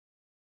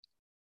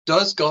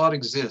Does God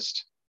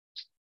exist?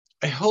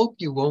 I hope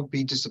you won't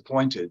be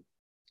disappointed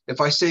if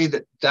I say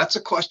that that's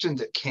a question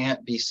that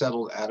can't be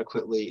settled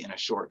adequately in a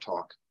short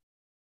talk.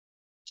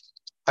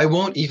 I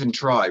won't even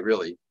try,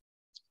 really.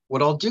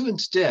 What I'll do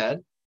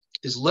instead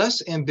is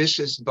less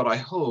ambitious, but I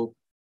hope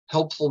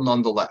helpful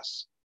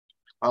nonetheless.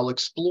 I'll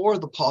explore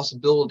the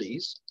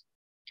possibilities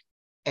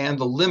and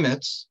the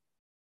limits.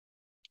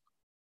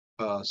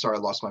 Sorry, I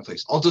lost my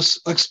place. I'll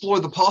just explore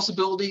the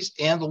possibilities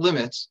and the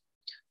limits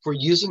for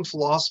using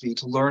philosophy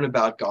to learn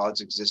about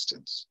God's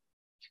existence.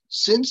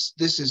 Since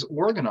this is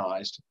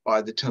organized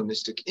by the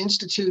Thomistic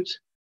Institute,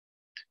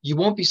 you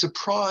won't be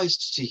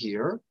surprised to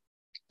hear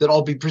that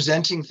I'll be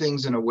presenting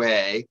things in a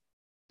way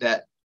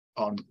that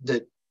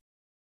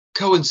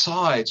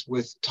coincides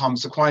with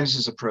Thomas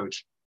Aquinas'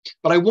 approach.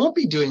 But I won't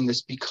be doing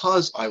this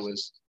because I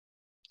was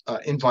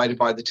invited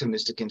by the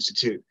Thomistic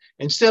Institute.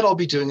 Instead, I'll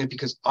be doing it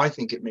because I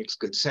think it makes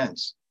good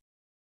sense.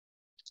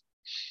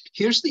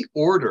 Here's the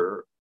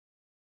order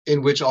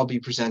in which I'll be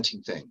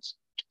presenting things.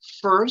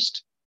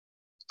 First,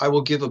 I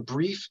will give a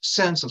brief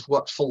sense of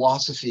what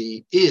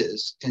philosophy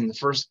is in the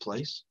first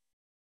place.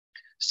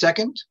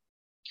 Second,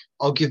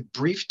 I'll give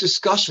brief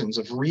discussions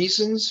of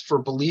reasons for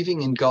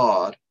believing in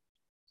God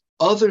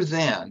other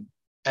than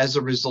as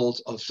a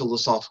result of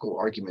philosophical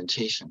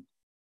argumentation.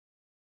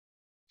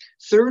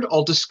 Third,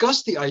 I'll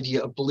discuss the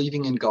idea of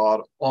believing in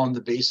God on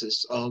the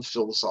basis of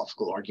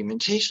philosophical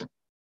argumentation.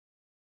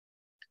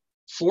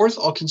 Fourth,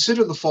 I'll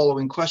consider the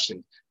following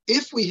question.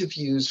 If we have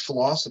used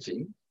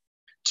philosophy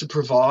to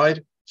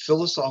provide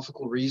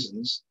philosophical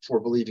reasons for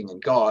believing in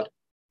God,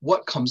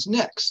 what comes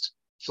next,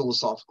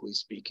 philosophically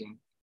speaking?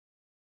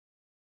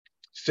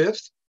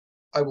 Fifth,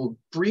 I will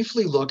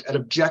briefly look at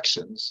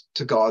objections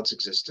to God's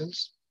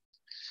existence.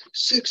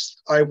 Sixth,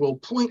 I will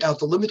point out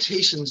the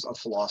limitations of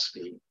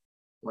philosophy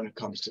when it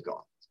comes to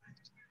God.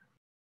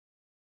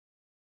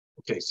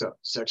 Okay, so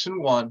section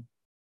 1.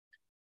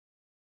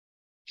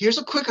 Here's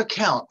a quick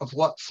account of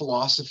what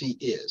philosophy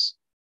is.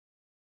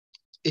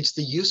 It's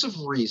the use of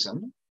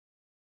reason,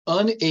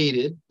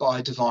 unaided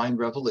by divine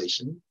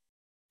revelation,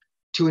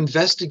 to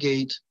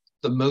investigate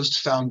the most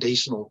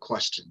foundational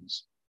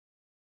questions.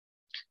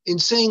 In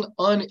saying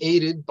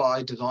unaided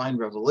by divine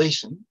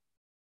revelation,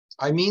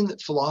 I mean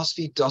that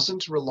philosophy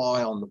doesn't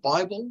rely on the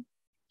Bible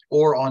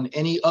or on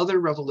any other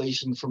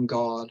revelation from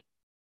God,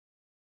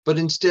 but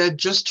instead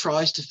just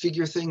tries to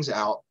figure things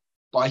out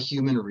by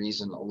human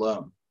reason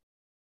alone.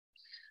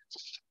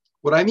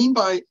 What I mean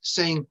by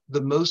saying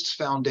the most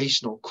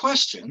foundational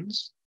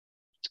questions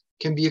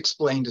can be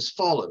explained as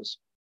follows.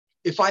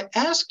 If I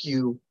ask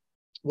you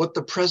what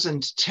the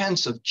present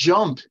tense of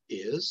jump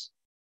is,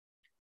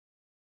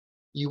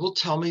 you will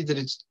tell me that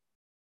it's,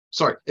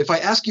 if I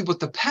ask you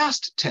what the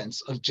past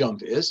tense of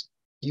jump is,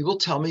 you will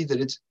tell me that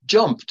it's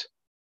jumped.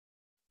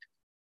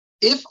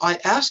 If I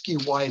ask you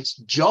why it's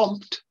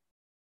jumped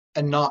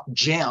and not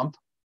jamp,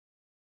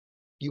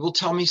 you will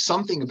tell me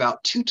something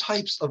about two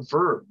types of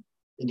verb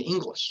in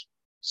English,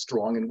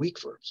 strong and weak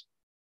verbs.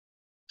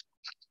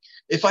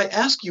 If I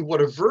ask you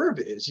what a verb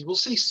is, you will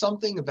say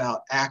something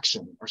about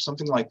action or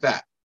something like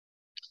that.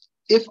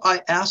 If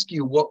I ask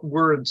you what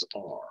words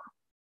are,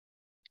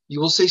 you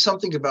will say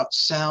something about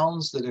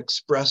sounds that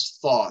express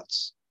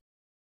thoughts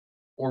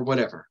or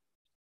whatever.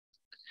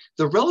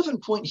 The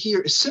relevant point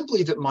here is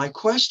simply that my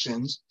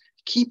questions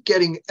keep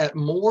getting at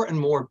more and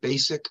more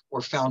basic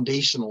or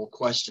foundational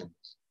questions.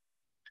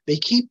 They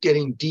keep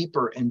getting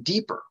deeper and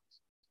deeper.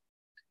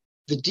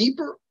 The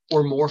deeper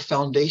or more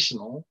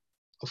foundational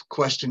a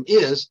question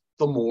is,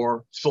 the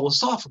more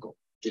philosophical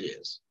it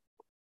is.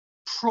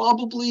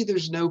 Probably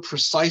there's no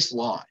precise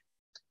line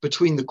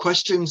between the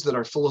questions that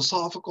are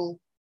philosophical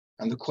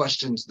and the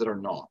questions that are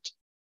not.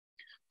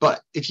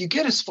 But if you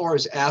get as far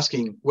as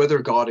asking whether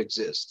God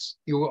exists,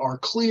 you are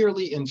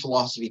clearly in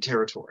philosophy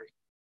territory.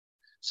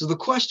 So the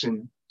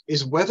question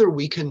is whether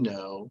we can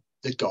know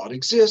that God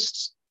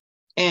exists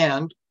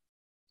and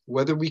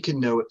whether we can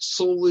know it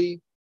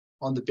solely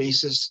on the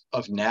basis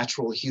of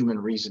natural human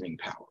reasoning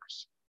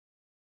powers.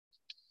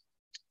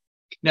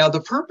 Now,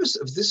 the purpose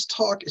of this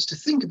talk is to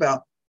think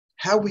about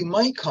how we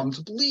might come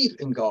to believe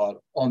in God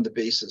on the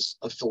basis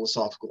of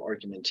philosophical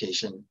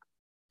argumentation,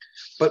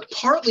 but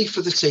partly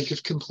for the sake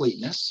of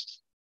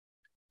completeness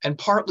and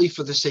partly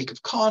for the sake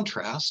of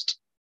contrast,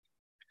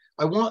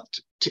 I want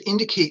to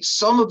indicate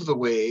some of the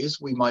ways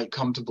we might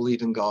come to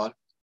believe in God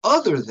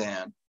other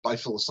than by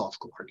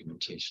philosophical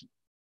argumentation.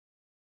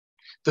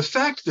 The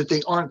fact that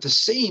they aren't the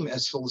same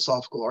as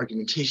philosophical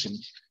argumentation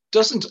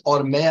doesn't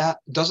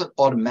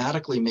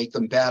automatically make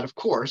them bad, of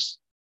course.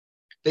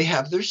 They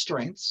have their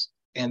strengths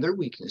and their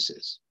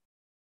weaknesses,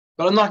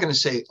 but I'm not going to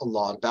say a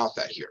lot about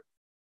that here.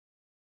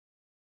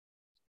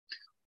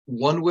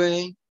 One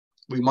way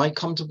we might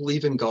come to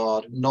believe in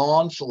God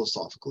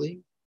non-philosophically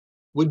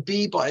would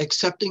be by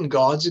accepting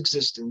God's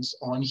existence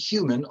on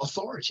human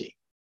authority.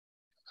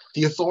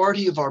 The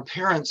authority of our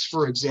parents,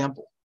 for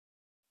example,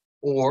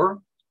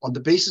 or on the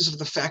basis of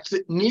the fact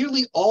that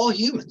nearly all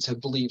humans have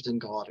believed in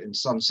God in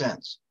some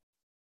sense.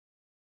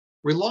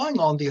 Relying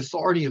on the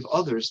authority of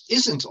others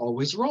isn't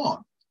always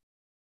wrong.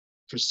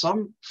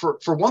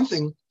 For one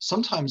thing,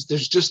 sometimes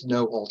there's just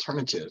no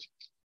alternative.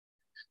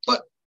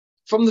 But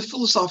from the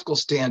philosophical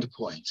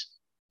standpoint,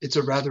 it's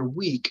a rather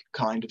weak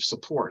kind of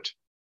support.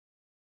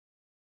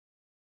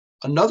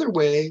 Another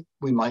way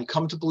we might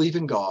come to believe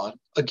in God,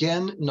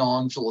 again,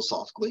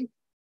 non-philosophically,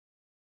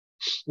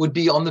 would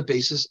be on the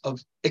basis of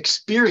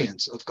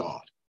experience of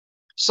God.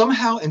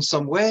 Somehow, in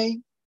some way,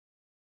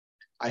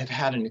 I have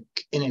had an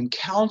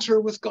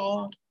encounter with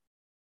God,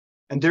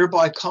 and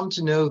thereby come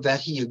to know that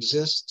he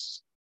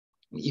exists,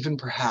 and even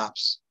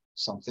perhaps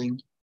something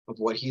of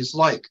what he is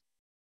like.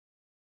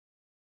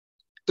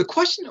 The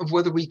question of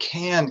whether we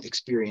can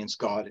experience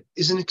God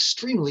is an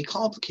extremely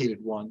complicated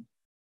one.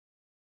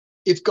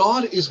 If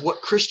God is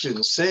what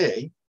Christians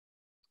say,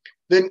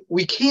 then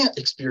we can't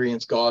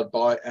experience God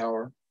by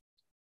our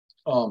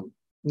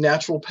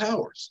natural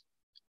powers,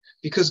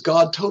 because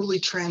God totally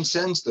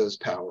transcends those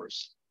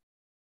powers.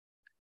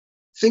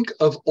 Think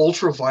of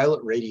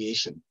ultraviolet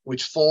radiation,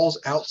 which falls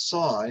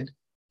outside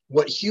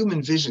what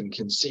human vision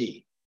can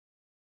see.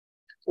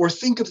 Or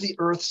think of the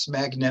Earth's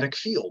magnetic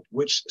field,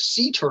 which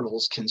sea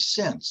turtles can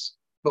sense,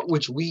 but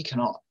which we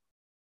cannot.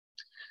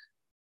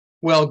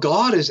 Well,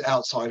 God is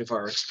outside of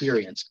our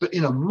experience, but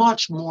in a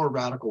much more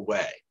radical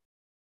way.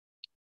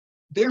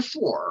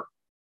 Therefore,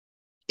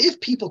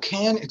 if people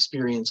can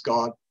experience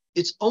God,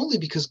 it's only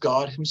because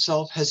God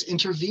himself has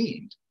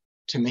intervened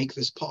to make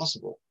this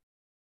possible.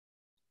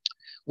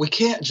 We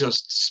can't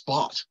just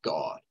spot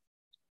God.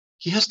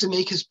 He has to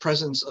make his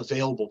presence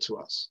available to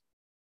us.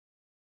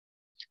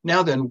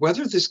 Now then,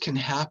 whether this can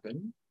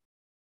happen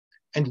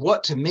and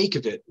what to make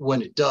of it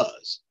when it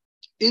does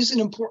is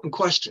an important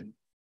question.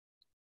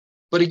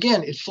 But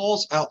again, it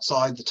falls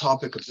outside the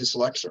topic of this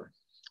lecture.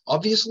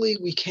 Obviously,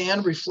 we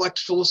can reflect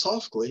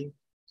philosophically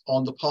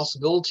on the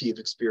possibility of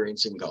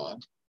experiencing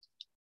God.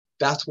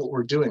 That's what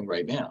we're doing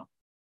right now.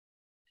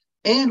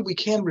 And we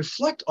can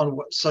reflect on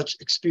what such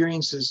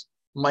experiences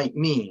might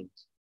mean.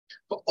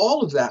 But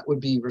all of that would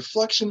be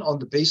reflection on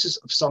the basis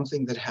of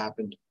something that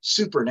happened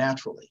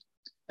supernaturally.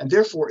 And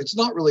therefore, it's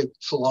not really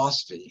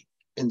philosophy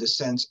in the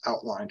sense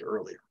outlined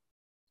earlier.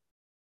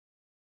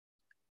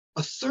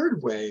 A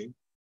third way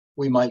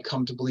we might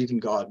come to believe in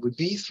God would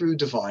be through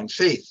divine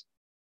faith.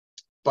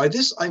 By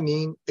this, I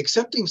mean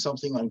accepting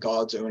something on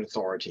God's own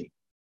authority.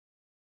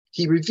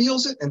 He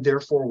reveals it, and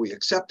therefore we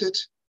accept it,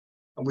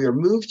 and we are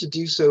moved to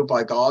do so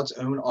by God's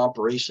own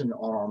operation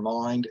on our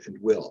mind and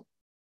will.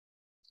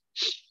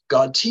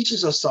 God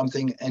teaches us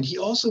something, and he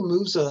also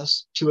moves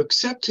us to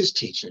accept his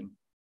teaching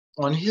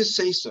on his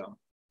say-so,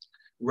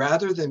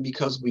 rather than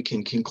because we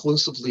can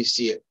conclusively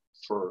see it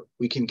for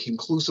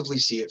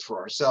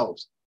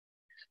ourselves.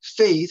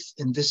 Faith,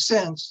 in this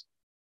sense,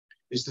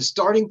 is the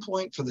starting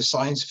point for the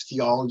science of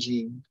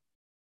theology,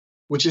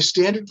 which is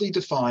standardly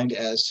defined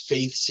as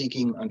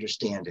faith-seeking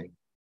understanding.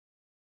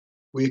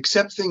 We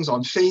accept things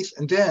on faith,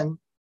 and then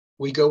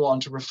we go on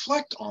to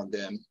reflect on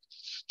them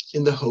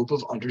in the hope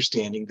of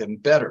understanding them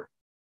better.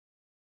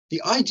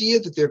 The idea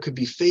that there could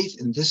be faith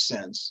in this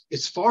sense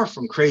is far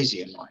from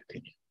crazy, in my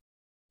opinion.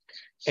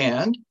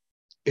 And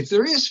if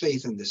there is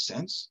faith in this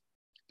sense,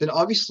 then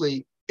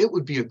obviously it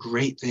would be a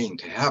great thing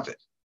to have it.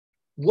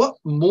 What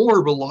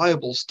more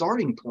reliable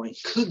starting point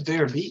could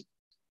there be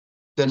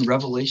than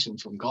revelation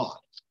from God?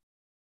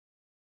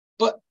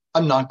 But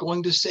I'm not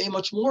going to say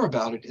much more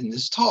about it in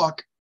this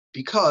talk,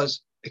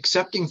 because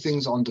accepting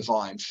things on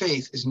divine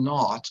faith is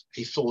not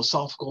a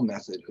philosophical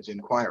method of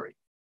inquiry.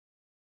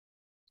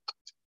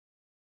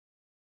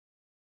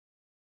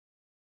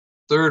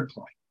 Third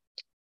point,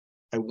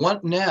 I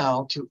want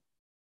now to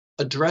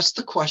address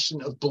the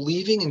question of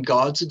believing in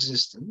God's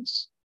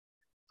existence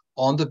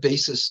on the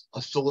basis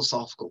of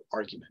philosophical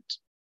argument.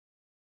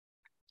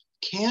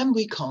 Can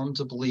we come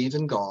to believe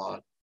in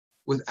God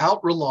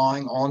without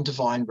relying on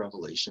divine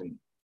revelation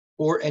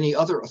or any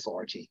other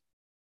authority,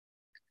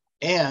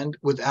 and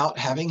without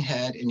having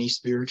had any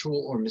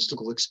spiritual or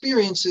mystical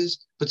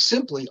experiences, but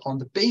simply on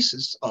the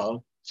basis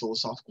of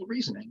philosophical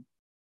reasoning?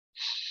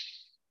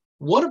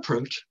 One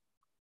approach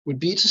would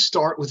be to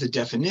start with a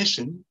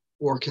definition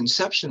or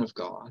conception of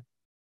God,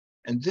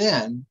 and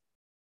then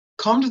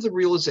come to the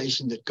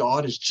realization that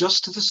God is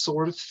just the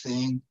sort of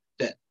thing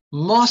that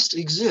must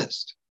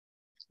exist,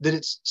 that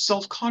it's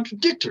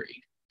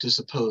self-contradictory to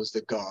suppose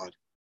that God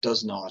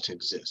does not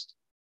exist.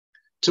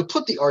 To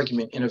put the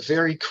argument in a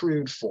very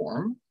crude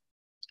form,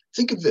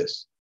 think of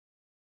this.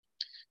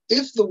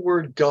 If the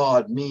word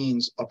God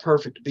means a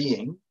perfect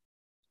being,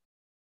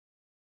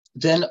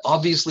 then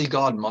obviously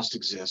God must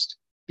exist,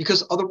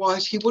 because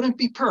otherwise he wouldn't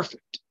be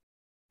perfect,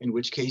 in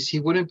which case he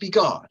wouldn't be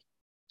God.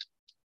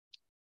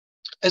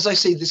 As I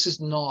say, this is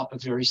not a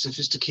very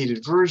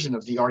sophisticated version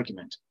of the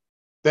argument.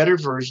 Better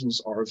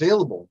versions are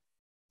available.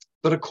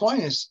 But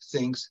Aquinas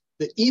thinks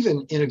that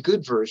even in a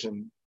good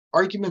version,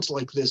 arguments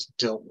like this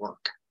don't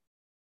work.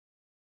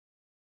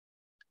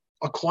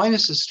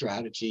 Aquinas'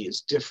 strategy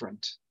is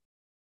different.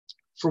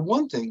 For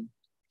one thing,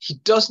 he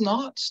does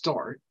not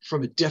start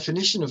from a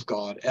definition of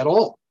God at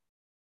all.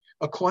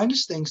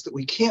 Aquinas thinks that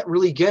we can't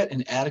really get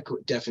an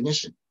adequate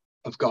definition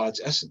of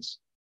God's essence.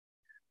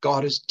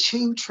 God is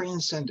too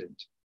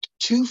transcendent,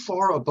 too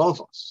far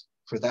above us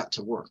for that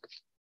to work.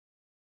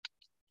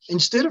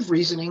 Instead of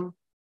reasoning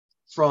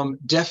from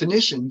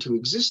definition to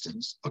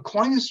existence,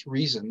 Aquinas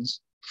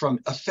reasons from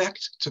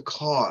effect to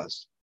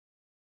cause.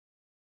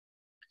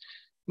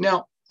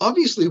 Now,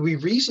 obviously, we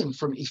reason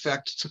from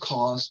effect to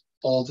cause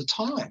all the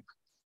time.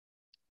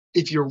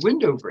 If your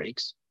window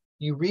breaks,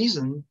 you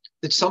reason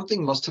that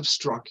something must have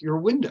struck your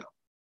window.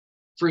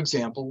 For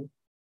example,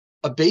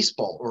 a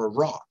baseball or a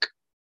rock.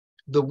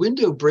 The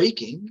window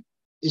breaking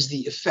is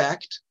the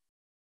effect,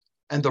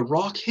 and the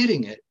rock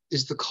hitting it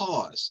is the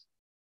cause.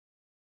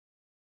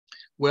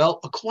 Well,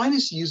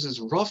 Aquinas uses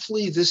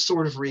roughly this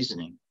sort of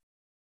reasoning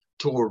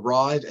to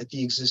arrive at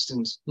the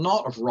existence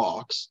not of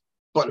rocks,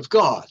 but of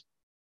God.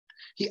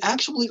 He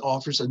actually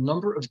offers a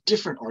number of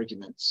different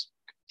arguments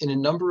in a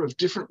number of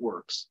different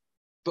works,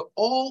 but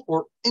all,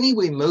 or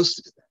anyway, most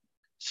of them,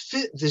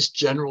 fit this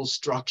general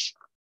structure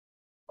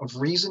of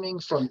reasoning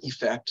from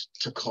effect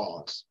to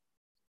cause.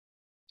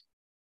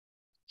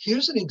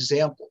 Here's an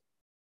example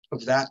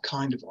of that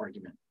kind of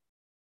argument.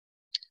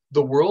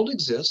 The world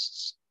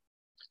exists,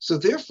 so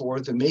therefore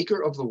the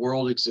maker of the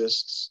world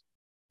exists,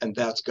 and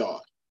that's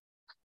God.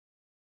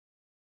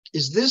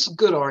 Is this a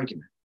good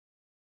argument?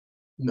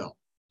 No,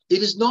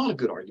 it is not a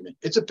good argument.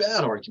 It's a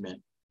bad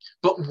argument.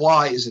 But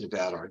why is it a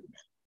bad argument?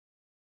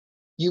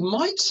 You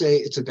might say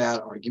it's a bad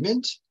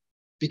argument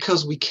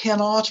because we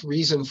cannot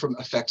reason from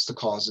effects to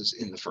causes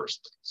in the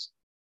first place.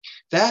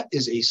 That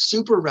is a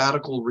super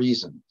radical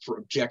reason for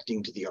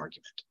objecting to the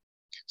argument.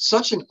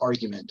 Such an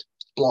argument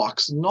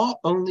blocks not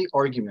only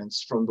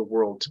arguments from the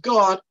world to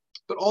God,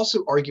 but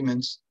also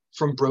arguments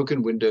from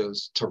broken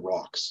windows to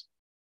rocks.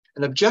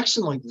 An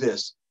objection like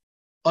this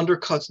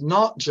undercuts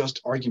not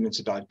just arguments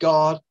about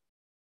God,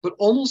 but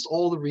almost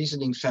all the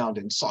reasoning found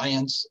in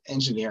science,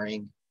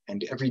 engineering,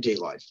 and everyday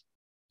life.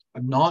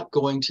 I'm not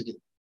going to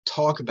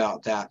talk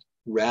about that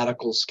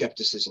radical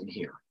skepticism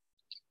here.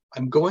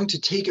 I'm going to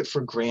take it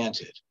for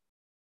granted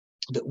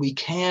that we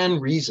can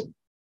reason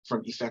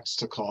from effects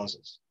to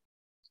causes.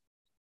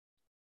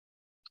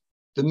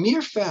 The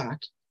mere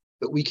fact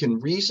that we can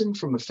reason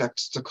from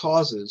effects to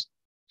causes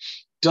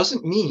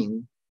doesn't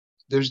mean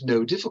there's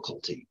no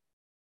difficulty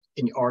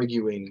in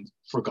arguing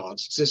for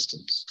God's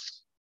existence.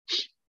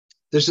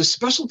 There's a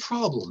special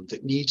problem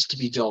that needs to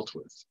be dealt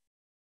with.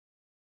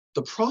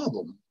 The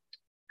problem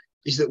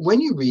is that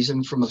when you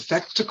reason from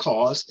effect to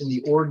cause in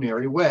the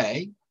ordinary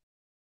way,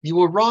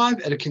 you arrive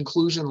at a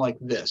conclusion like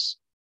this.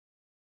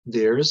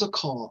 There is a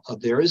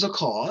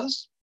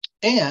cause,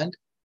 and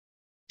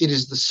it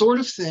is the sort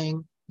of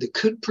thing that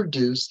could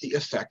produce the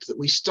effect that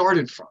we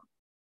started from.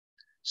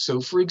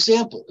 So, for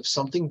example, if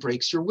something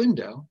breaks your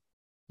window,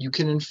 you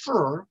can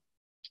infer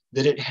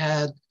that it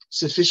had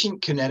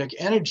sufficient kinetic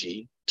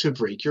energy to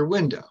break your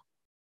window.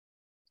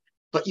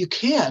 But you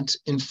can't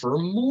infer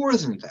more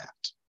than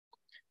that.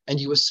 And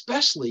you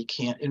especially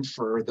can't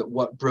infer that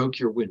what broke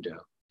your window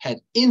had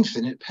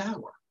infinite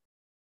power.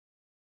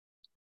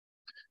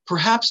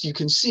 Perhaps you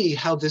can see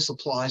how this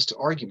applies to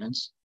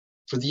arguments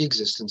for the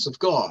existence of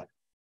God.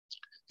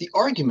 The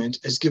argument,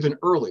 as given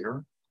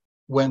earlier,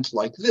 went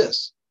like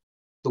this.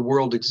 The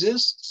world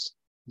exists,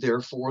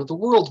 therefore the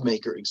world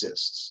maker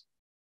exists.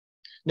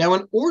 Now,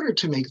 in order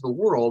to make the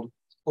world,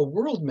 a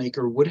world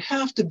maker would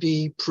have to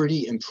be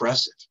pretty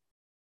impressive.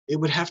 It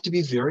would have to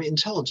be very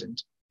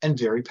intelligent and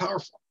very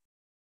powerful.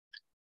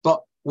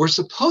 But we're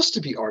supposed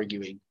to be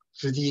arguing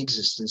for the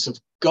existence of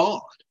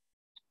God.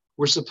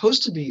 We're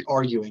supposed to be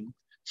arguing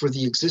for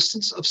the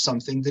existence of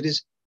something that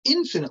is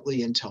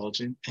infinitely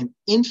intelligent and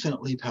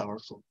infinitely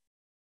powerful.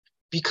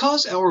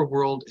 Because our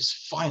world is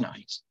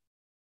finite,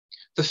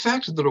 the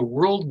fact that a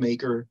world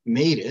maker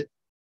made it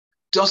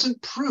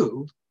doesn't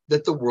prove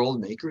that the world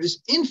maker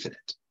is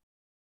infinite.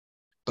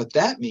 But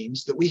that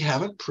means that we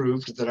haven't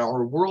proved that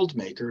our world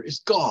maker is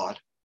God.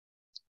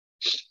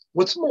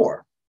 What's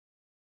more,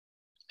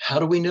 how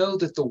do we know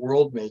that the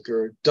world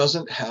maker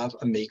doesn't have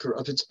a maker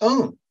of its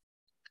own?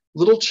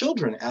 Little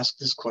children ask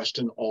this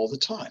question all the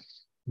time.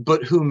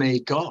 But who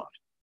made God?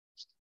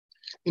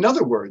 In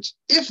other words,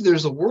 if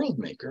there's a world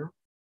maker,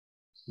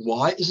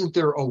 why isn't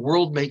there a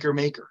world maker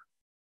maker?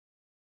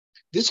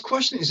 This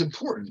question is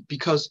important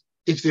because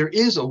if there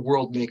is a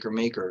world maker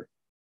maker,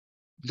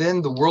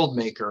 then the world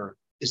maker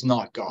is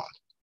not God.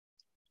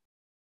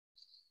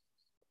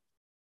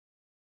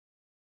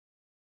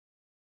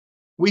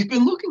 We've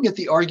been looking at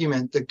the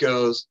argument that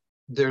goes,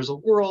 there's a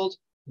world,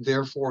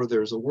 therefore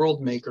there's a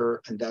world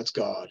maker, and that's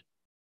God.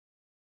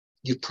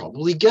 You've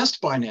probably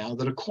guessed by now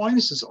that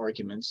Aquinas'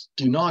 arguments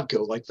do not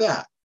go like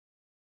that.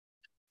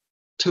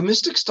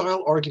 Thomistic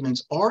style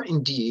arguments are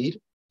indeed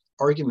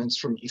arguments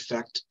from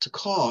effect to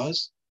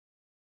cause,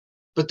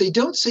 but they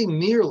don't say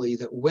merely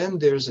that when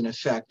there's an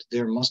effect,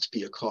 there must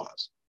be a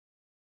cause.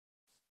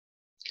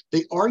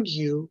 They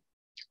argue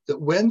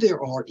that when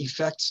there are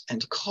effects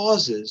and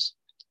causes,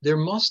 there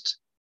must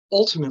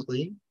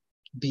ultimately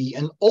be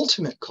an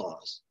ultimate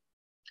cause,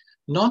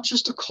 not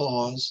just a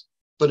cause,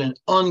 but an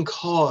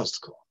uncaused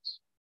cause.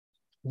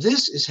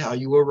 This is how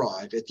you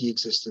arrive at the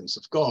existence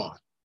of God.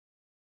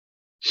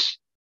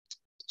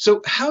 So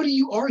how do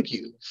you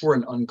argue for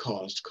an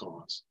uncaused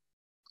cause?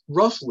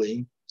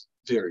 Roughly,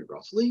 very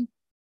roughly,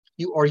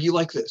 you argue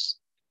like this.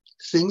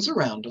 Things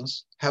around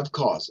us have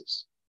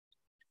causes.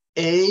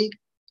 A,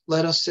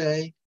 let us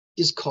say,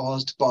 is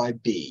caused by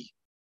B.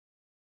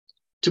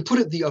 To put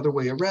it the other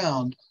way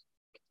around,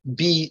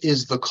 B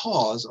is the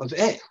cause of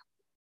A.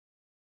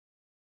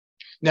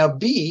 Now,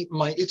 B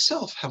might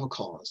itself have a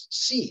cause,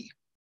 C.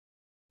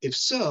 If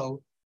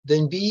so,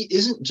 then B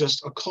isn't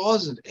just a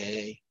cause of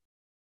A,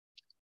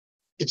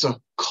 it's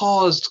a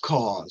caused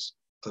cause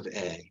of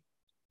A.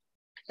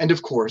 And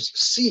of course,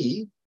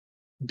 C,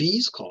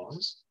 B's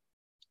cause,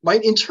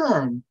 might in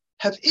turn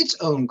have its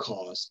own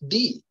cause,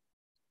 D,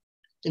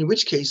 in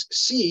which case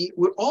C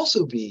would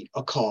also be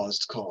a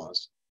caused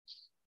cause.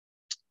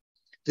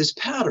 This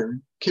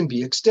pattern can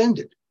be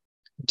extended.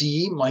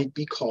 D might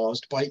be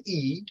caused by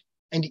E,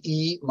 and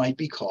E might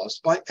be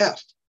caused by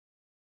F.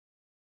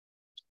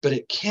 But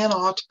it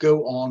cannot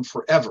go on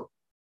forever.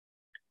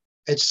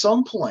 At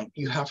some point,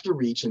 you have to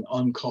reach an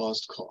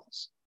uncaused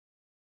cause.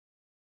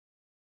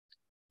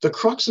 The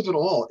crux of it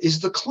all is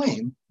the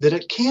claim that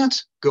it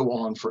can't go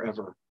on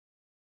forever.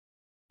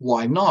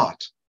 Why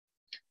not?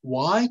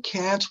 Why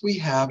can't we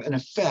have an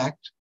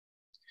effect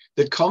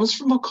that comes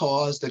from a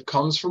cause that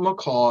comes from a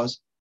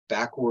cause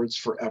backwards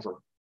forever?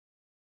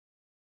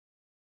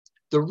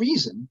 The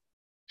reason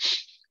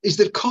is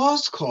that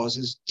caused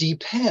causes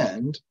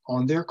depend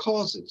on their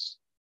causes.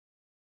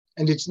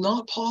 And it's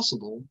not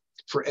possible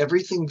for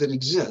everything that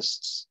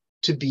exists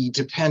to be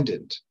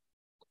dependent.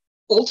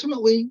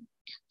 Ultimately,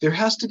 there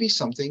has to be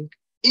something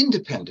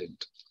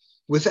independent.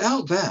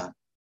 Without that,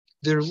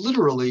 there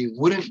literally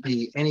wouldn't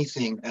be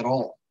anything at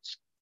all.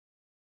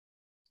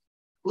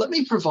 Let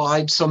me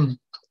provide some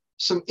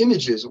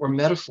images or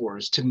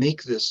metaphors to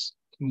make this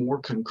more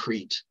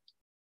concrete.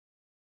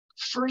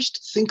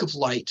 First, think of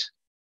light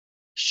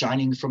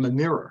shining from a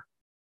mirror.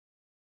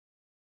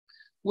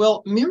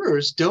 Well,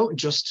 mirrors don't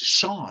just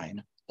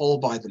shine all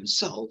by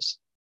themselves.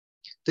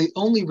 They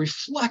only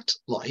reflect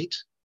light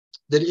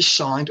that is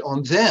shined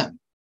on them.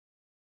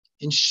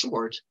 In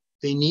short,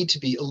 they need to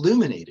be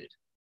illuminated.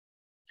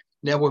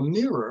 Now, a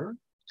mirror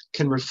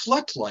can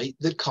reflect light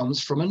that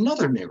comes from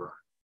another mirror.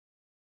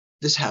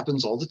 This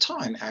happens all the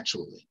time,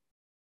 actually.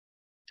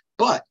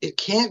 But it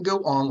can't go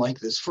on like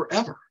this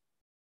forever.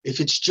 If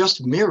it's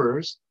just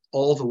mirrors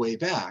all the way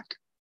back,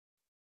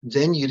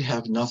 then you'd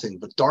have nothing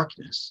but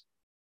darkness.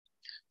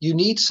 You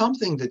need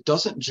something that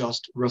doesn't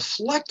just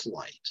reflect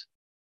light,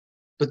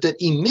 but that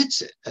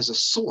emits it as a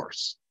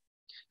source.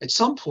 At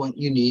some point,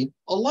 you need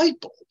a light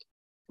bulb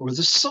or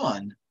the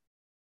sun.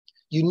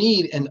 You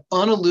need an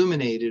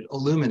unilluminated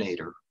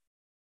illuminator.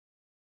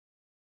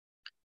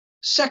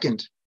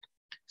 Second,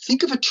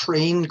 think of a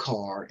train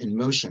car in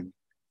motion.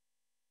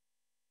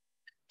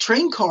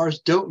 Train cars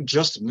don't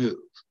just move.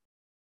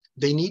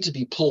 They need to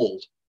be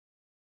pulled.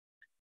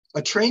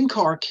 A train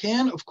car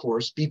can, of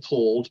course, be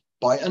pulled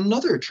by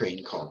another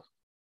train car.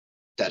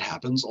 That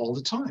happens all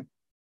the time.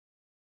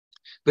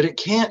 But it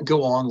can't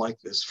go on like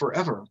this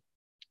forever.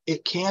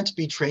 It can't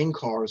be train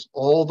cars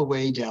all the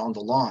way down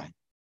the line.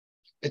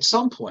 At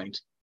some point,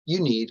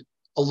 you need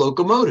a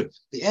locomotive,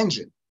 the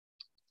engine.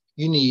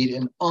 You need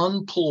an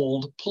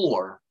unpulled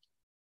puller.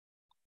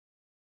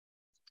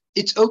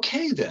 It's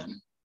okay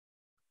then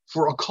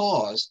for a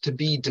cause to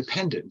be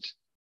dependent,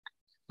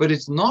 but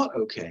it's not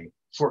okay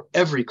for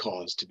every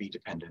cause to be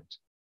dependent.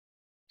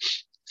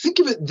 Think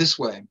of it this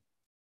way.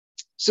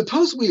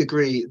 Suppose we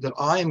agree that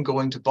I am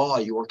going to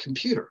buy your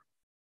computer.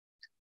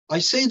 I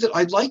say that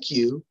I'd like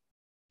you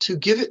to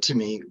give it to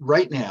me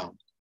right now,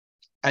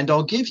 and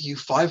I'll give you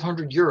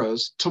 500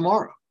 euros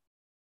tomorrow.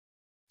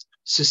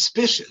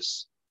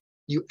 Suspicious,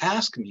 you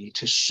ask me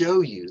to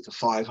show you the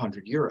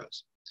 500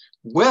 euros.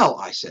 Well,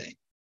 I say,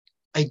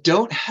 I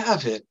don't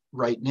have it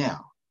right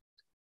now,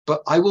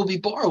 but I will be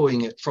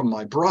borrowing it from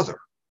my brother.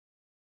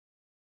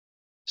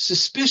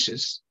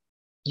 Suspicious,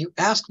 you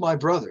ask my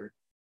brother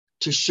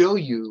to show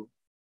you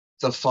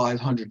the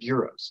 500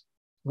 euros.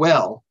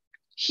 Well,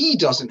 he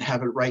doesn't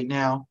have it right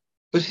now,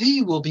 but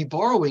he will be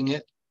borrowing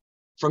it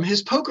from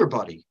his poker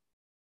buddy.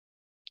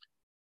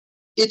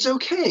 It's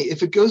okay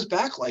if it goes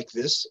back like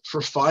this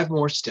for 5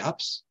 more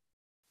steps,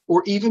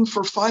 or even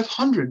for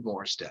 500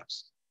 more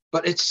steps.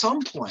 But at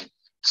some point,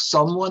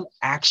 someone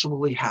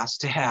actually has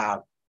to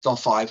have the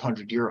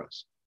 500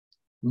 euros.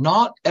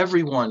 Not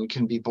everyone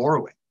can be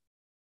borrowing.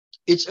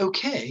 It's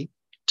okay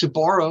to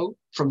borrow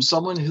from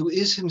someone who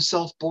is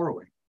himself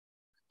borrowing.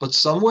 But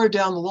somewhere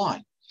down the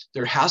line,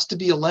 there has to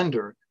be a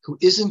lender who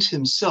isn't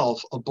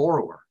himself a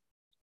borrower.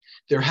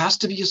 There has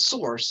to be a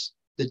source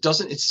that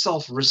doesn't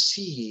itself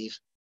receive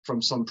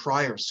from some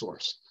prior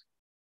source.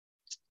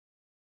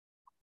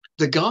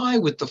 The guy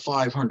with the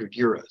 500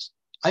 euros,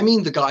 I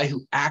mean the guy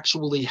who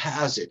actually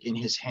has it in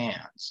his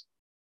hands,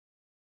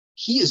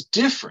 he is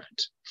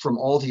different from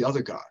all the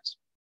other guys.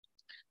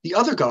 The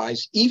other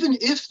guys, even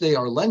if they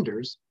are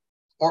lenders,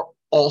 are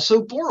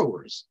also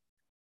borrowers.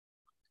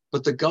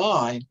 But the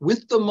guy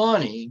with the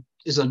money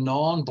is a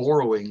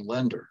non-borrowing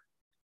lender.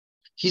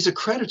 He's a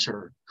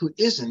creditor who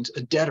isn't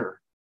a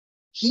debtor.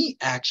 He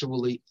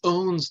actually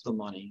owns the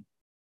money.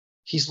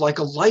 He's like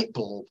a light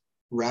bulb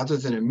rather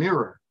than a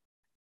mirror.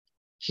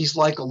 He's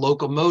like a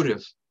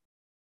locomotive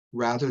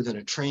rather than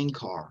a train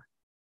car.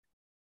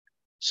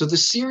 So the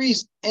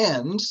series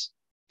ends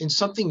in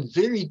something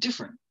very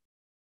different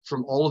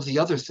from all of the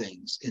other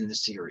things in the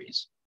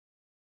series.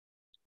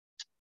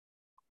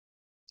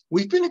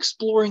 We've been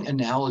exploring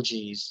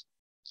analogies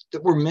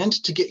that were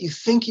meant to get you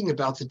thinking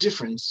about the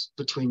difference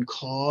between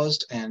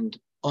caused and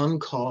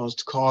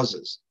uncaused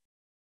causes.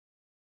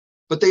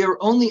 But they are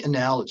only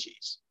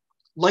analogies.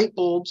 Light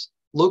bulbs,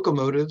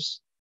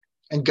 locomotives,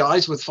 and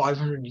guys with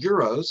 500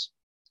 euros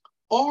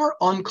are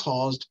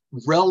uncaused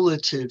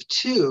relative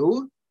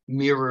to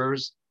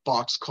mirrors,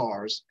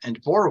 boxcars,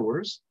 and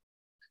borrowers,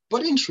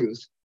 but in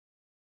truth,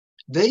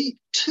 they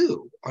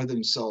too are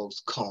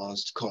themselves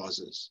caused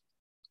causes.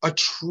 A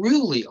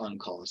truly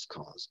uncaused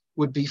cause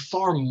would be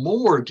far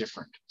more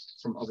different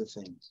from other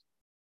things.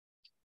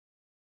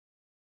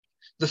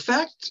 The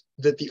fact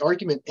that the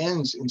argument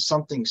ends in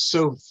something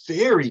so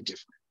very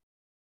different,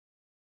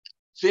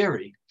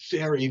 very,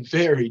 very,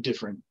 very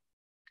different,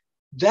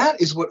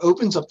 that is what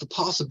opens up the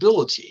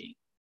possibility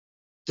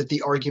that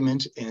the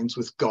argument ends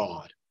with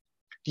God.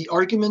 The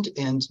argument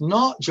ends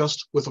not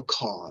just with a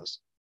cause,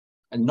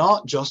 and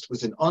not just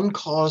with an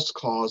uncaused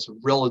cause,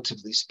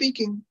 relatively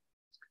speaking,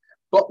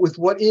 but with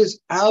what is,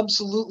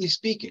 absolutely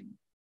speaking,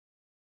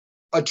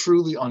 a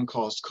truly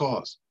uncaused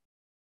cause.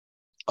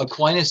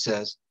 Aquinas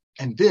says,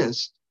 and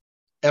this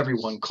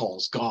everyone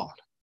calls God.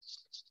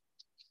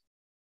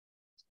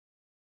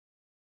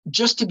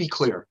 Just to be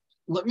clear,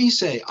 let me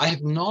say I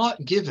have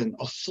not given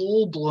a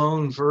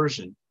full-blown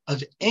version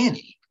of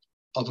any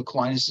of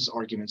Aquinas'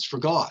 arguments for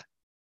God.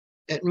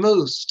 At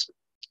most,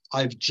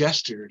 I've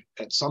gestured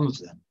at some of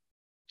them.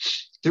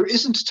 There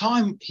isn't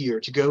time here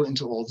to go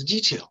into all the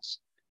details.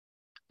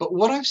 But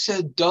what I've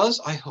said does,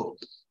 I hope,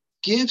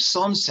 give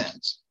some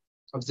sense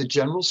of the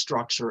general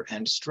structure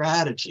and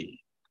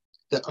strategy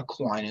that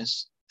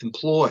Aquinas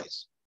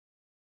employs.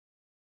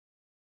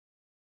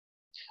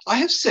 I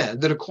have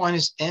said that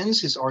Aquinas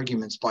ends his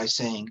arguments by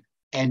saying,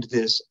 and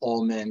this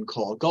all men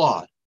call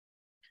God.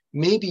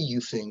 Maybe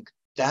you think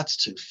that's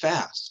too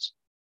fast.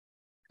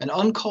 An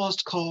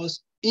uncaused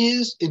cause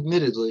is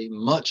admittedly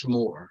much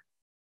more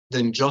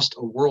than just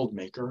a world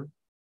maker.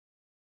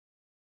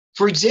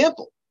 For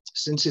example,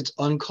 since it's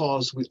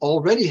uncaused, we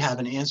already have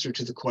an answer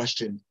to the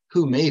question,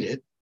 who made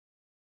it?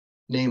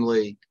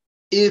 Namely,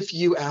 if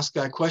you ask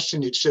that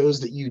question, it shows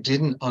that you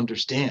didn't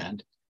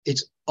understand.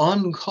 It's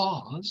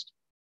uncaused,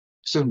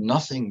 so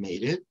nothing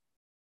made it.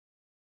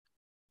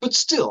 But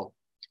still,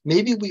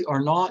 maybe we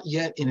are not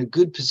yet in a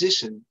good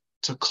position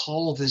to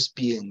call this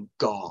being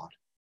God.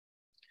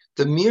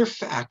 The mere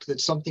fact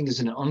that something is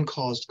an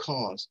uncaused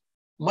cause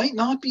might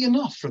not be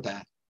enough for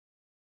that.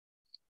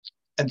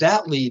 And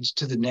that leads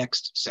to the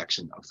next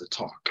section of the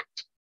talk.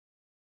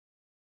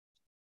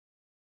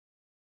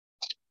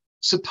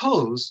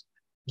 Suppose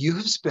you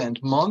have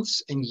spent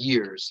months and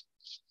years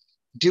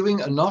doing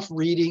enough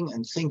reading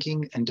and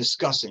thinking and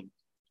discussing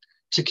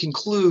to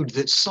conclude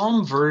that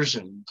some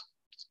version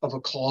of a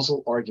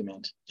causal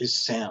argument is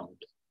sound.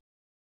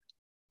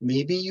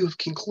 Maybe you've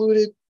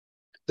concluded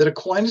that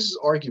Aquinas'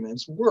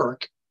 arguments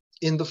work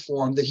in the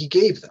form that he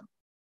gave them.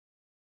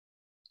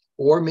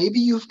 Or maybe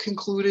you've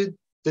concluded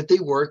that they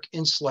work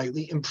in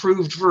slightly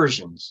improved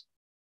versions.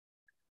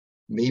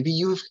 Maybe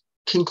you've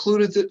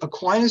concluded that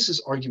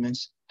Aquinas'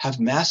 arguments have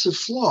massive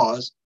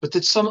flaws, but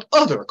that some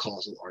other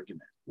causal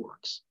argument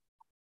works.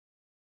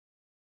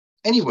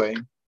 Anyway,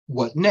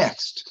 what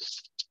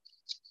next?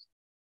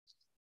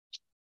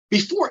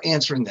 Before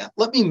answering that,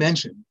 let me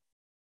mention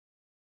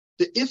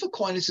that if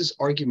Aquinas'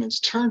 arguments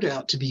turned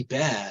out to be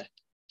bad,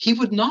 he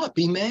would not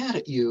be mad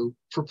at you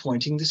for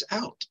pointing this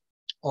out.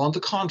 On the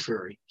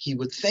contrary, he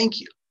would thank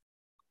you.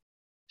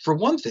 For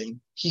one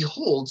thing, he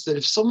holds that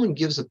if someone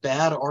gives a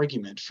bad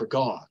argument for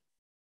God,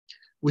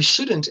 we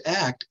shouldn't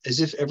act as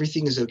if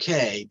everything is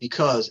okay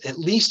because at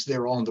least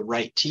they're on the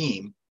right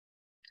team.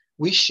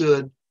 We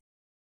should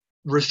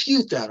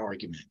refute that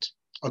argument,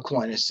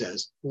 Aquinas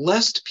says,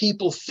 lest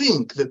people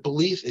think that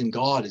belief in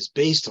God is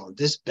based on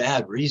this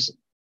bad reason.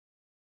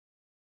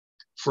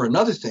 For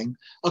another thing,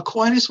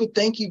 Aquinas would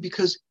thank you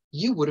because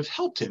you would have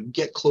helped him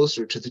get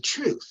closer to the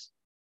truth.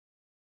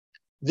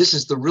 This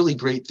is the really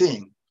great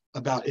thing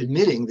about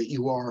admitting that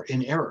you are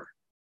in error.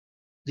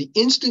 The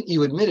instant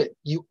you admit it,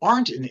 you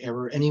aren't in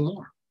error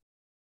anymore.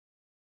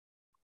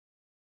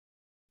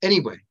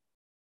 Anyway,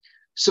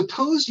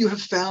 suppose you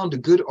have found a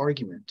good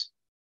argument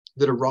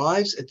that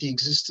arrives at the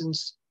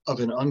existence of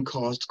an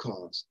uncaused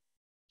cause,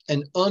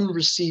 an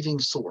unreceiving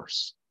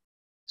source,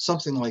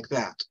 something like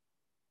that.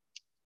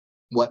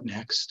 What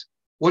next?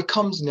 What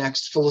comes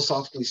next,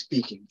 philosophically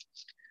speaking?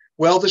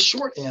 Well, the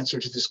short answer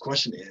to this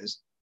question is,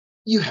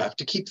 you have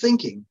to keep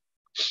thinking.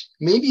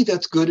 Maybe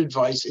that's good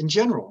advice in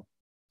general,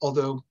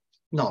 although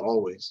not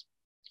always.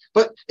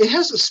 But it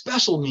has a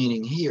special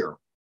meaning here.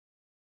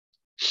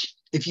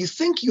 If you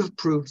think you have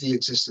proved the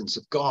existence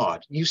of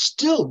God, you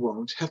still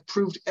won't have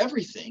proved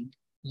everything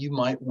you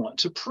might want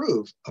to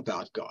prove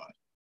about God.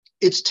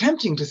 It's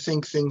tempting to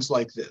think things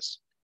like this.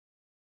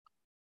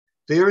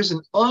 There is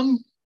an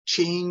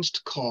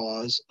unchanged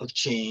cause of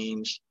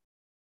change.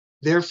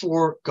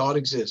 Therefore, God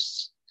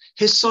exists.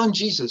 His son,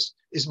 Jesus,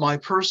 is my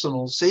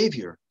personal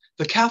savior.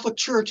 The Catholic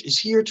Church is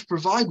here to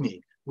provide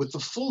me with the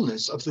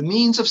fullness of the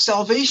means of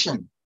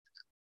salvation.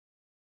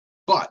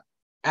 But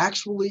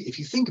actually, if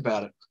you think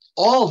about it,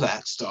 all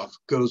that stuff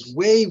goes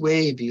way,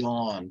 way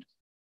beyond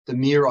the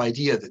mere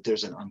idea that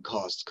there's an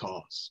uncaused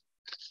cause.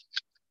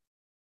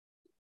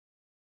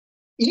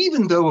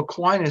 Even though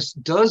Aquinas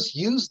does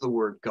use the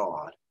word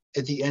God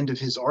at the end of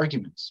his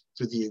arguments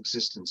for the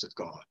existence of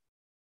God,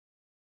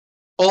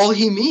 all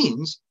he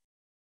means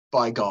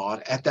by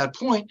God at that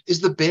point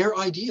is the bare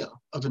idea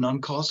of an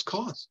uncaused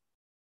cause.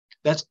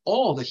 That's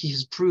all that he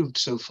has proved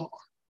so far.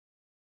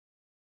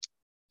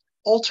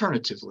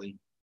 Alternatively,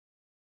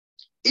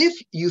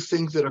 if you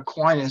think that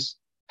Aquinas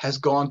has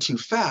gone too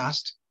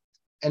fast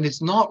and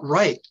it's not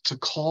right to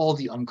call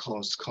the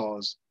uncaused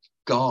cause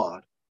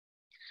God,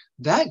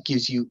 that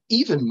gives you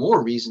even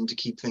more reason to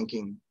keep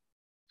thinking.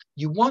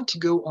 You want to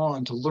go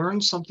on to learn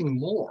something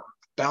more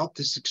about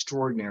this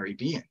extraordinary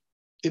being.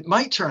 It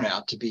might turn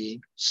out to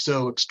be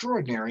so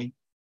extraordinary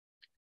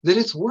that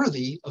it's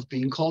worthy of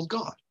being called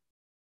God.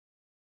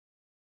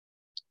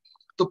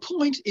 The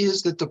point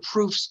is that the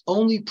proofs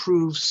only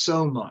prove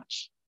so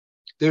much.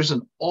 There's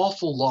an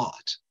awful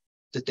lot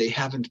that they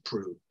haven't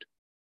proved.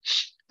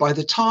 By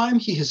the time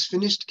he has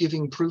finished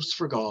giving proofs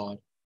for God,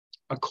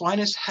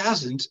 Aquinas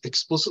hasn't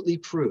explicitly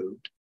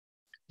proved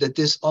that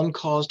this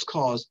uncaused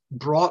cause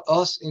brought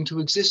us into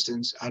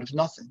existence out of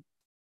nothing.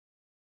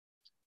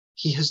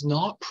 He has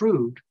not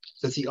proved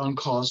that the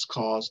uncaused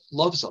cause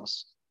loves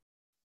us.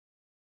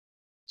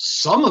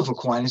 Some of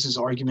Aquinas'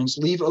 arguments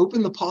leave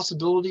open the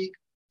possibility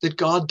that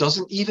God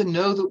doesn't even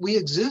know that we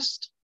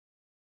exist.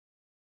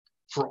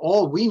 For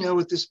all we know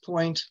at this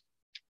point,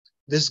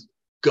 this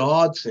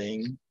God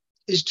thing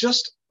is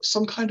just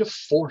some kind of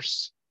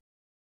force.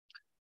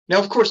 Now,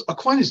 of course,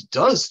 Aquinas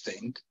does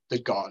think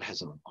that God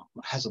has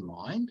a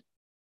mind.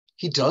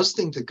 He does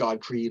think that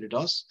God created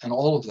us and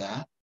all of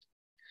that.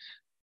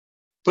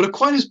 But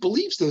Aquinas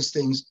believes those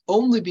things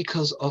only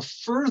because of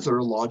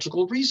further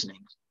logical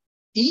reasoning.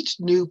 Each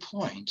new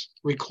point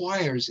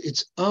requires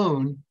its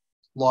own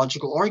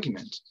logical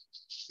argument.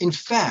 In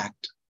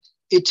fact,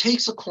 it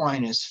takes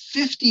Aquinas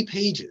 50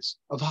 pages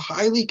of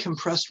highly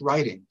compressed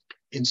writing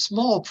in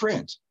small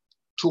print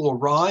to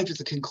arrive at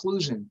the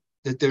conclusion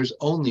that there's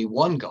only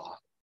one God.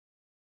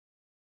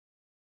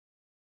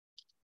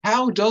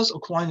 How does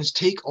Aquinas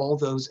take all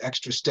those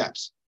extra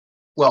steps?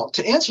 Well,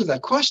 to answer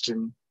that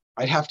question,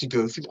 I'd have to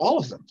go through all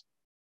of them.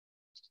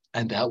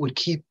 And that would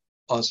keep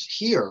us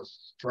here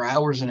for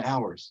hours and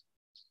hours.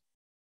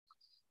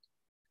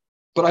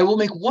 But I will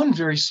make one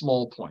very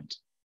small point.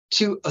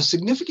 To a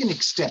significant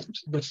extent,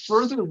 the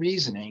further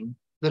reasoning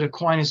that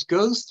Aquinas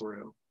goes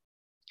through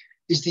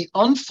is the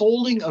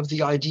unfolding of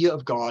the idea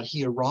of God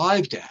he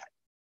arrived at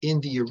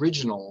in the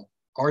original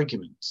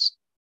arguments.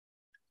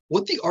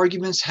 What the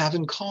arguments have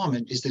in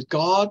common is that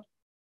God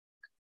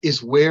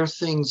is where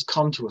things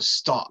come to a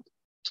stop.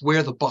 It's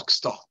where the buck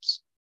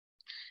stops.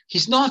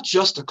 He's not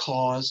just a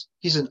cause,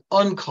 he's an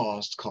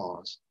uncaused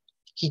cause.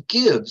 He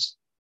gives,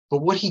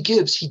 but what he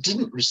gives, he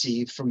didn't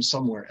receive from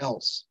somewhere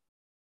else.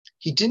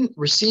 He didn't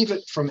receive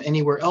it from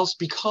anywhere else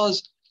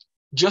because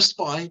just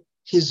by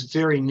his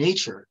very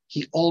nature,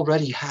 he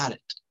already had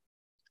it.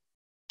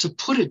 To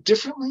put it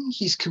differently,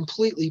 he's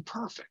completely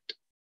perfect.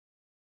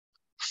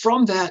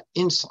 From that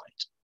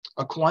insight,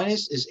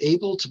 Aquinas is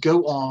able to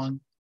go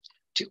on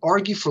to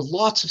argue for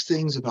lots of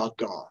things about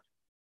God.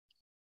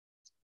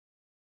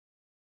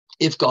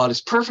 If God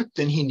is perfect,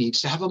 then he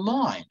needs to have a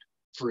mind,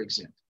 for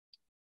example.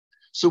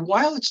 So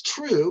while it's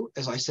true,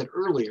 as I said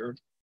earlier,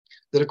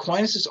 that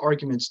Aquinas'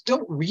 arguments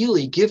don't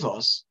really give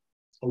us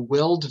a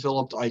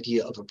well-developed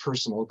idea of a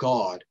personal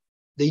God,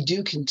 they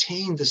do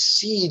contain the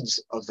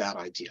seeds of that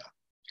idea.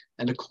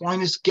 And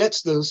Aquinas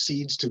gets those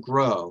seeds to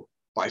grow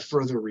by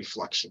further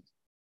reflection.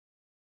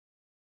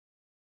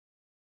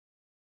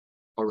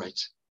 All right.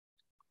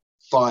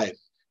 5.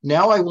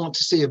 Now I want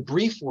to say a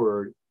brief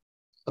word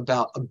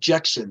about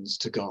objections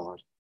to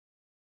God.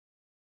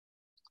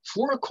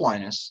 For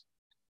Aquinas,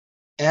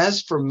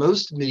 as for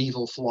most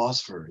medieval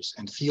philosophers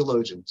and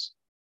theologians,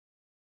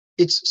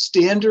 it's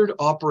standard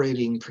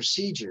operating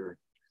procedure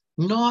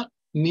not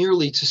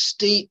merely to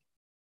state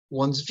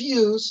one's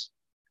views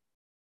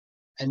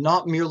and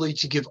not merely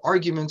to give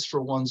arguments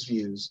for one's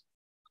views,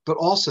 but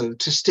also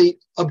to state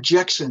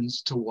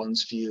objections to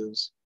one's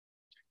views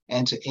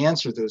and to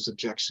answer those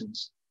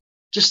objections.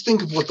 Just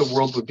think of what the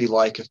world would be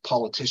like if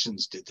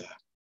politicians did that.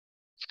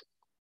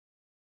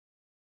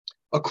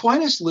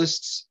 Aquinas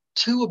lists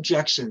 2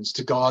 objections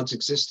to God's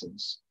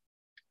existence,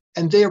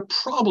 and they are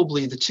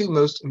probably the 2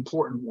 most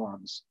important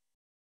ones.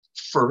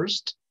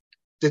 First,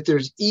 that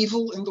there's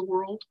evil in the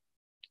world,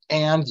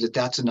 and that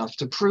that's enough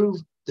to prove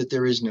that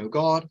there is no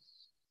God.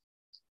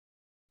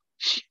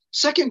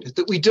 Second,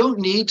 that we don't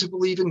need to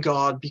believe in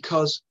God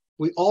because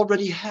we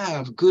already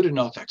have good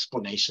enough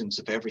explanations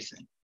of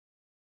everything.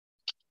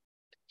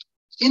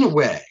 In a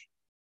way,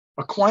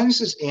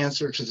 Aquinas'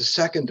 answer to the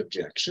second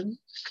objection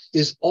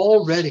is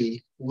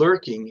already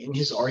lurking in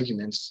his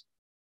arguments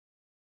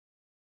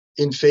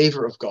in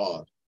favor of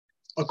God.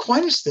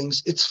 Aquinas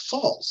thinks it's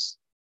false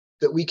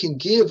that we can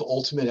give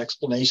ultimate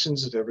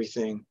explanations of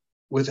everything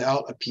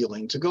without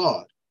appealing to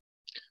God.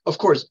 Of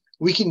course,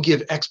 we can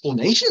give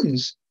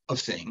explanations of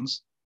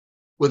things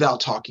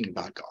without talking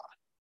about God.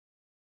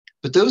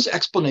 But those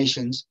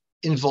explanations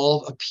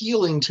involve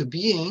appealing to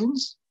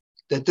beings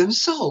that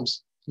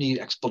themselves need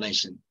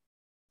explanation,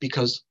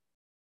 because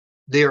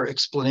they are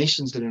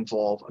explanations that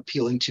involve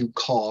appealing to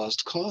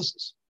caused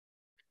causes.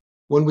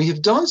 When we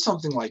have done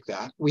something like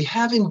that, we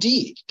have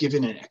indeed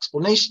given an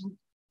explanation,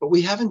 but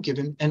we haven't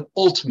given an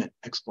ultimate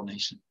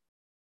explanation.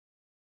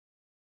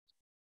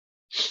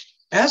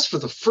 As for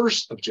the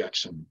first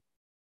objection,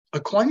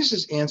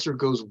 Aquinas' answer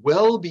goes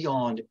well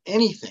beyond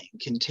anything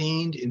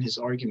contained in his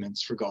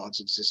arguments for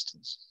God's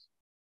existence.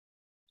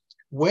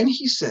 When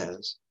he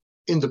says,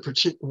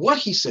 what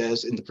he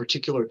says in the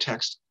particular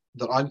text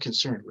that I'm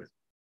concerned with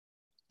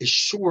is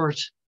short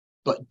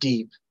but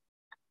deep.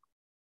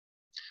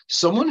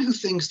 Someone who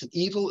thinks that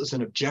evil is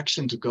an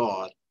objection to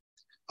God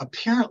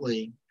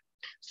apparently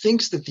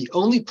thinks that the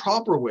only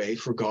proper way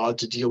for God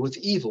to deal with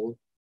evil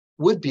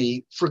would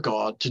be for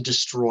God to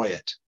destroy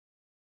it.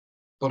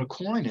 But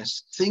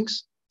Aquinas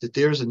thinks that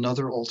there's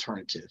another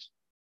alternative.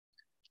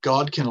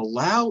 God can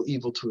allow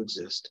evil to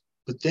exist,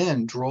 but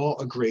then draw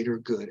a greater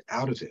good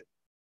out of it.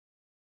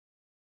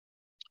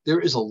 There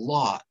is a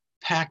lot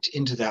packed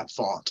into that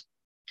thought,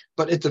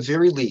 but at the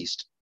very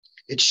least,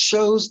 it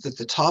shows that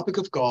the topic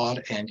of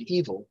God and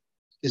evil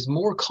is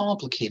more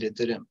complicated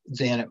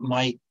than it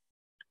might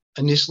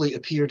initially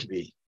appear to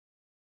be.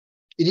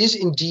 It is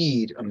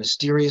indeed a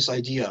mysterious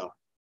idea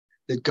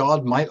that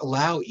God might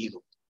allow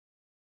evil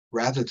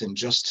rather than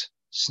just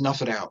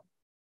snuff it out.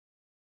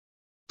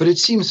 But it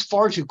seems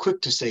far too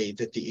quick to say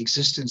that the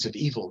existence of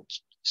evil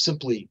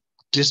simply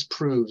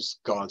disproves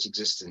God's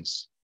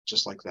existence,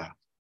 just like that.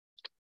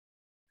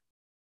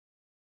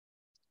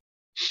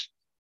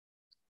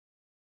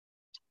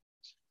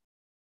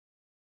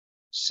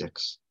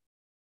 Six.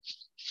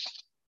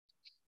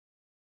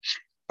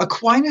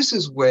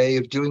 Aquinas' way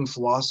of doing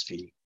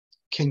philosophy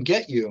can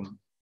get you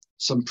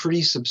some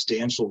pretty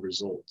substantial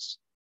results.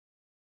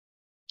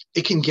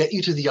 It can get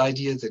you to the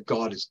idea that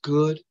God is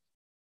good,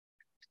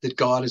 that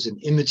God is an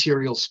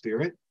immaterial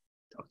spirit.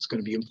 It's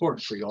going to be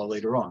important for you all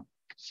later on.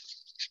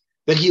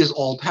 That he is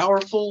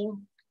all-powerful,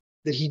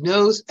 that he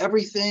knows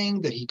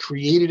everything, that he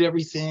created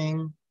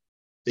everything,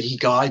 that he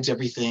guides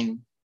everything,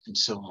 and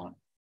so on.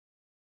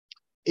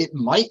 It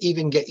might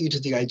even get you to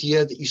the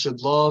idea that you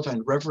should love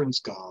and reverence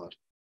God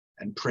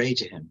and pray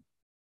to him.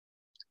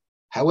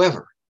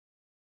 However,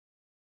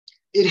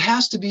 it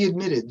has to be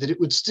admitted that it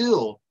would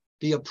still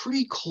be a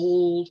pretty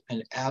cold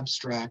and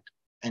abstract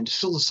and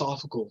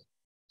philosophical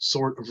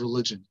sort of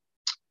religion.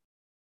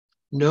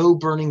 No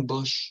burning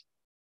bush,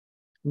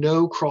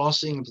 no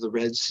crossing of the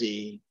Red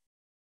Sea,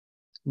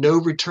 no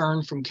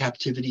return from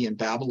captivity in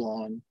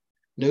Babylon,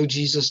 no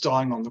Jesus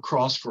dying on the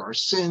cross for our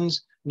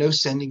sins, no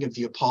sending of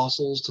the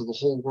apostles to the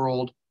whole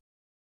world.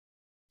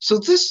 So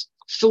this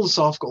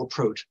philosophical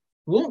approach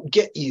won't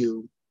get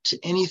you to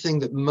anything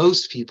that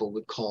most people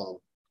would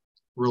call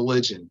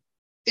religion.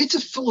 It's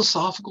a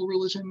philosophical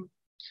religion,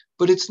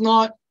 but it's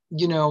not,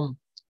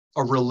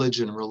 a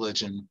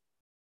religion.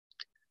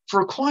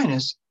 For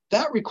Aquinas,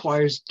 that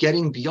requires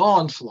getting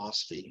beyond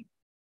philosophy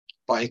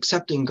by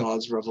accepting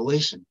God's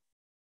revelation.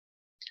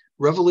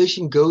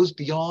 Revelation goes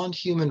beyond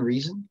human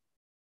reason.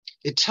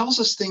 It tells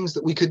us things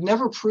that we could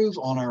never prove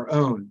on our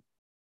own.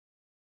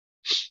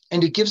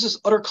 And it gives us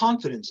utter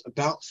confidence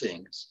about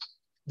things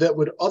that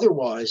would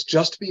otherwise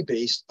just be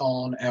based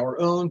on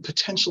our own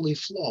potentially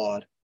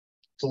flawed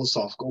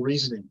philosophical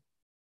reasoning.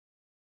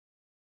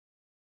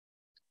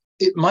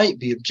 It might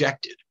be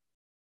objected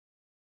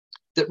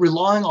that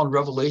relying on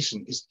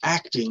revelation is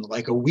acting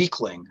like a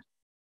weakling.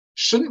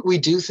 Shouldn't we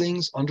do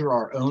things under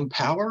our own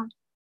power?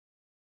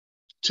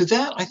 To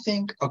that, I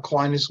think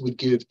Aquinas would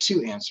give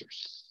two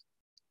answers.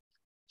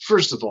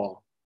 First of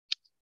all,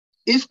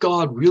 if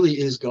God really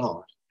is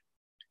God,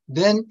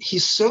 then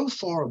he's so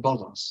far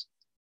above us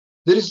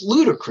that it's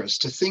ludicrous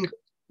to think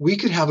we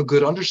could have a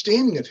good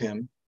understanding of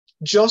him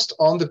just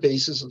on the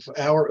basis of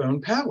our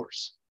own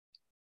powers.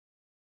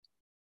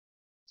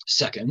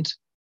 Second,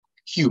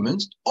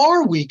 humans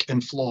are weak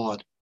and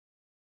flawed.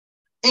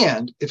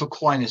 And if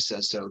Aquinas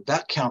says so,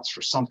 that counts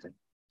for something,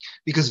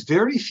 because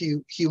very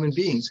few human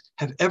beings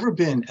have ever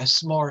been as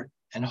smart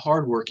and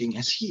hardworking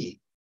as he.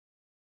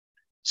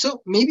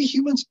 So maybe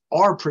humans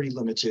are pretty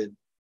limited,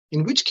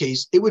 in which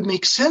case it would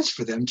make sense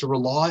for them to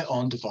rely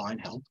on divine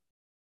help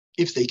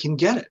if they can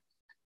get it.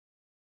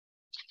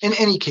 In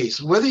any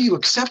case, whether you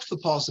accept the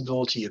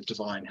possibility of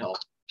divine help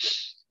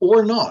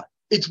or not,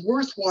 it's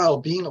worthwhile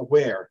being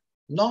aware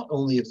not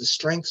only of the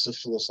strengths of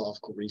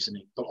philosophical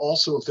reasoning, but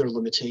also of their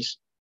limitations.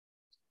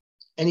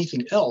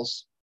 Anything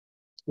else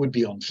would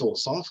be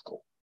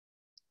unphilosophical.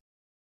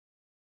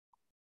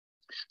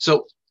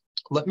 So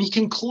let me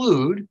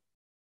conclude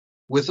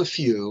with a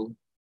few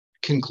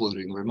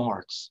Concluding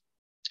remarks.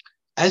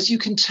 As you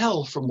can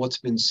tell from what's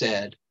been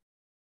said,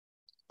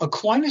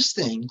 Aquinas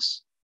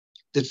thinks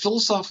that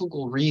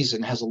philosophical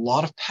reason has a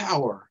lot of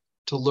power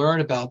to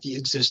learn about the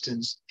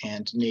existence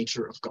and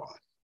nature of God.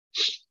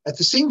 At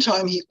the same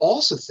time, he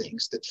also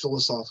thinks that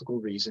philosophical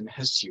reason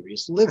has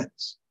serious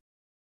limits.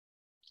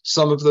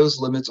 Some of those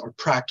limits are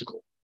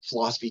practical.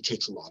 Philosophy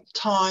takes a lot of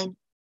time.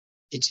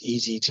 It's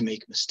easy to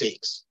make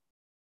mistakes.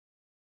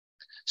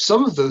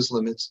 Some of those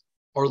limits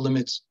are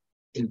limits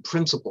in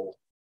principle.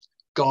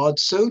 God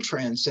so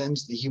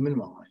transcends the human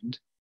mind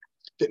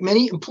that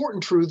many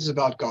important truths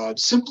about God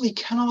simply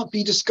cannot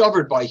be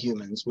discovered by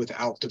humans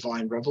without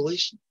divine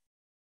revelation.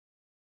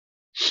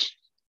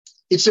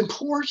 It's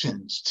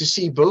important to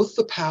see both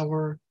the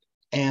power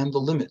and the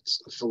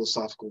limits of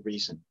philosophical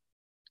reason.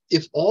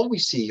 If all we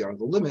see are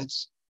the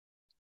limits,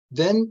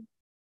 then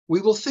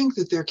we will think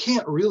that there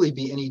can't really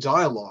be any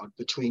dialogue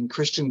between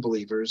Christian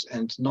believers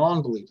and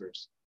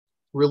non-believers.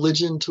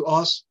 Religion to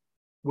us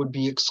would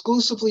be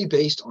exclusively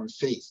based on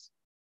faith,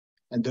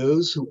 and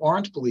those who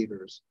aren't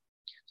believers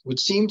would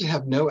seem to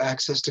have no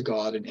access to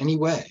God in any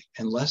way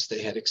unless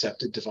they had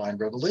accepted divine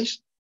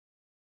revelation.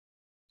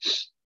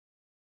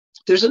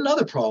 There's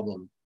another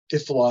problem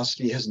if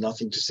philosophy has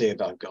nothing to say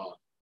about God.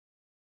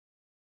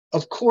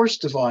 Of course,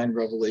 divine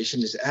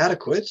revelation is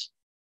adequate,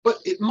 but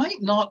it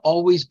might not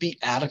always be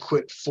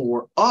adequate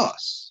for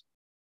us.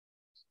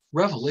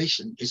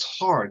 Revelation is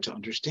hard to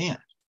understand.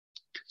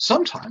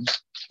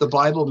 Sometimes the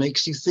Bible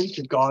makes you think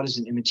that God is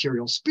an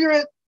immaterial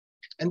spirit,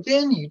 and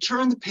then you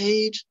turn the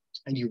page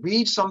and you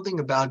read something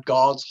about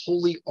God's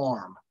holy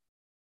arm,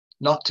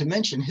 not to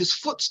mention his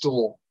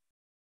footstool.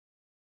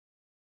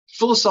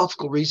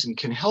 Philosophical reason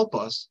can help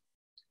us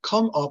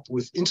come up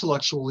with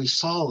intellectually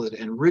solid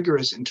and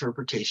rigorous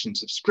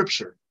interpretations of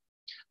Scripture,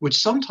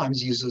 which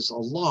sometimes uses a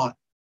lot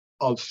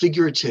of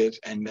figurative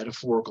and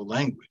metaphorical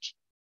language.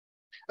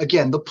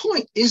 Again, the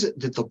point isn't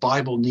that the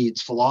Bible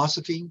needs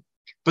philosophy,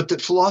 but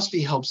that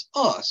philosophy helps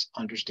us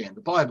understand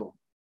the Bible.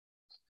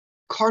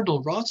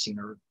 Cardinal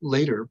Ratzinger,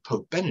 later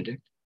Pope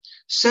Benedict,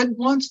 said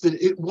once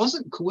that it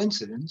wasn't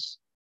coincidence,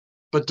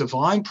 but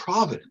divine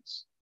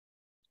providence,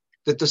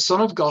 that the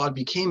Son of God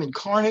became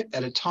incarnate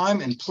at a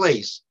time and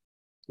place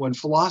when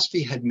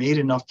philosophy had made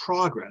enough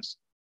progress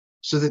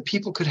so that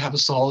people could have a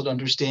solid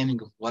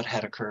understanding of what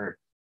had occurred.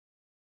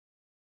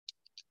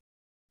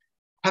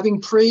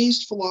 Having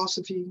praised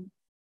philosophy,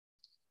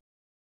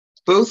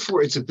 both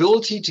for its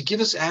ability to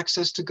give us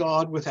access to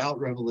God without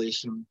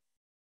revelation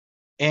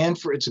and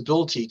for its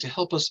ability to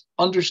help us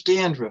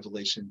understand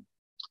revelation,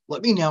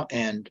 let me now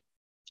end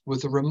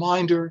with a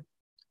reminder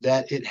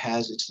that it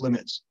has its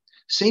limits.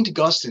 St.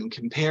 Augustine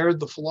compared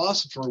the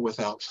philosopher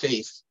without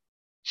faith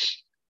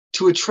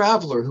to a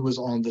traveler who is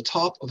on the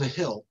top of a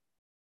hill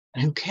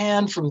and who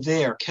can from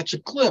there catch a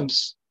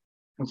glimpse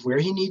of where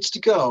he needs to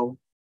go,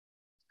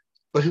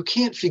 but who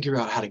can't figure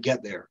out how to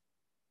get there.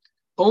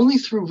 Only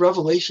through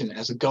revelation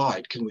as a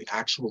guide can we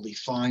actually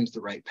find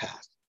the right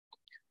path.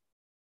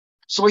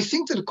 So I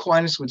think that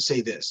Aquinas would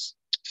say this: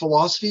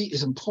 philosophy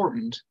is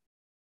important,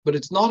 but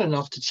it's not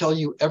enough to tell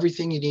you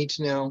everything you need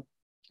to know,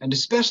 and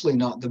especially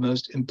not the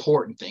most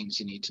important things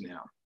you need to know.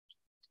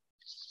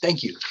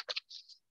 Thank you.